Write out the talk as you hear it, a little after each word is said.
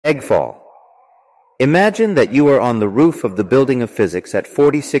Egg fall. Imagine that you are on the roof of the building of physics at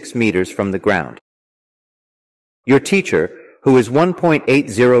 46 meters from the ground. Your teacher, who is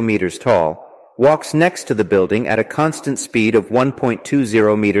 1.80 meters tall, walks next to the building at a constant speed of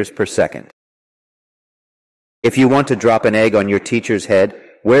 1.20 meters per second. If you want to drop an egg on your teacher's head,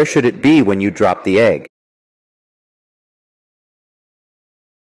 where should it be when you drop the egg?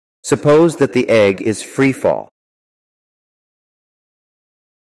 Suppose that the egg is free fall.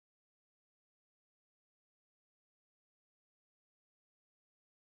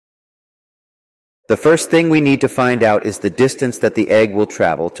 The first thing we need to find out is the distance that the egg will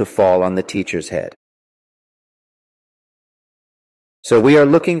travel to fall on the teacher's head. So we are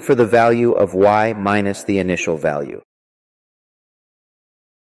looking for the value of y minus the initial value.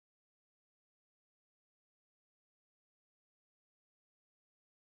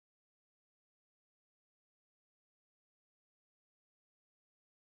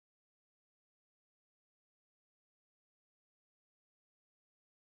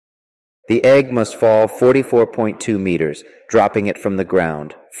 The egg must fall 44.2 meters, dropping it from the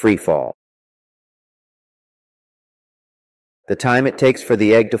ground, free fall. The time it takes for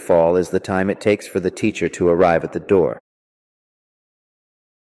the egg to fall is the time it takes for the teacher to arrive at the door.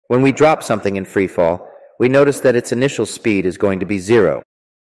 When we drop something in free fall, we notice that its initial speed is going to be 0,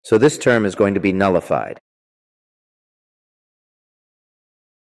 so this term is going to be nullified.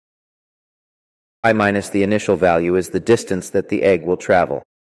 Y minus the initial value is the distance that the egg will travel.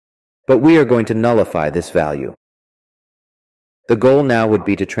 But we are going to nullify this value. The goal now would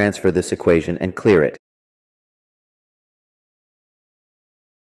be to transfer this equation and clear it.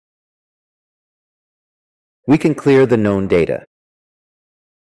 We can clear the known data.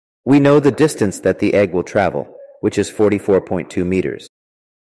 We know the distance that the egg will travel, which is 44.2 meters.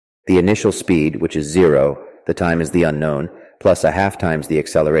 The initial speed, which is 0, the time is the unknown, plus a half times the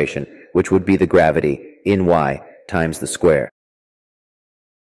acceleration, which would be the gravity, in y, times the square.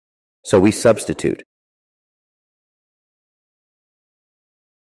 So we substitute.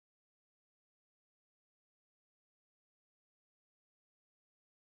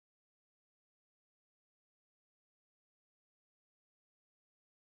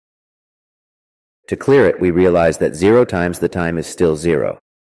 To clear it, we realize that 0 times the time is still 0.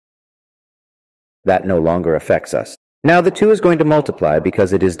 That no longer affects us. Now the 2 is going to multiply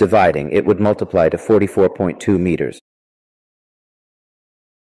because it is dividing. It would multiply to 44.2 meters.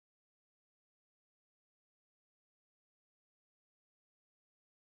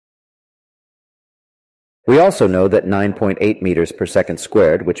 We also know that 9.8 meters per second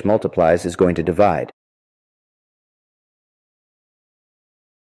squared, which multiplies, is going to divide.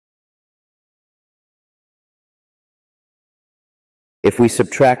 If we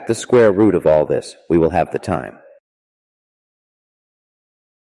subtract the square root of all this, we will have the time.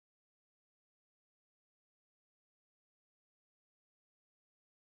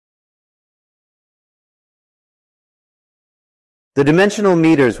 The dimensional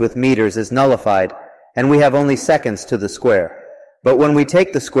meters with meters is nullified, and we have only seconds to the square. But when we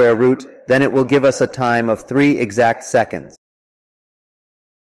take the square root, then it will give us a time of 3 exact seconds.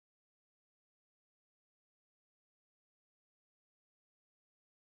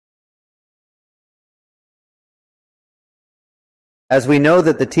 As we know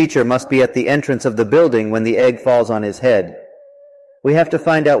that the teacher must be at the entrance of the building when the egg falls on his head, we have to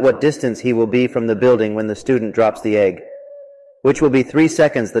find out what distance he will be from the building when the student drops the egg, which will be 3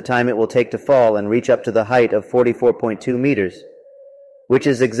 seconds the time it will take to fall and reach up to the height of 44.2 meters, which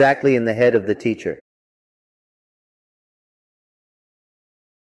is exactly in the head of the teacher.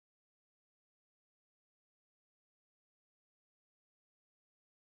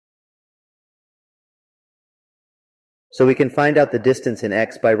 So we can find out the distance in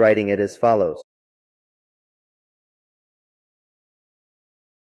x by writing it as follows.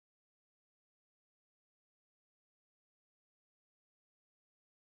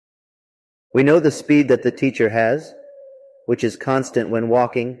 We know the speed that the teacher has, which is constant when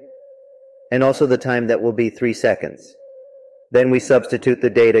walking, and also the time that will be 3 seconds. Then we substitute the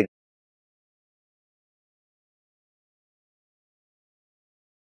data.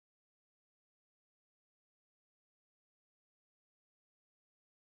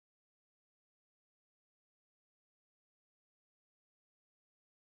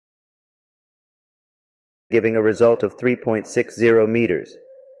 Giving a result of 3.60 meters,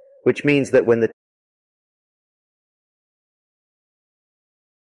 which means that when the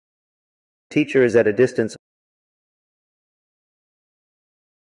teacher is at a distance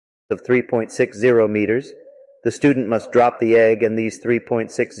of 3.60 meters, the student must drop the egg, and these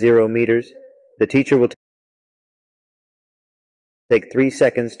 3.60 meters, the teacher will Take 3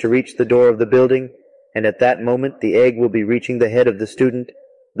 seconds to reach the door of the building, and at that moment the egg will be reaching the head of the student,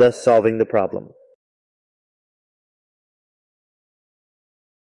 thus solving the problem.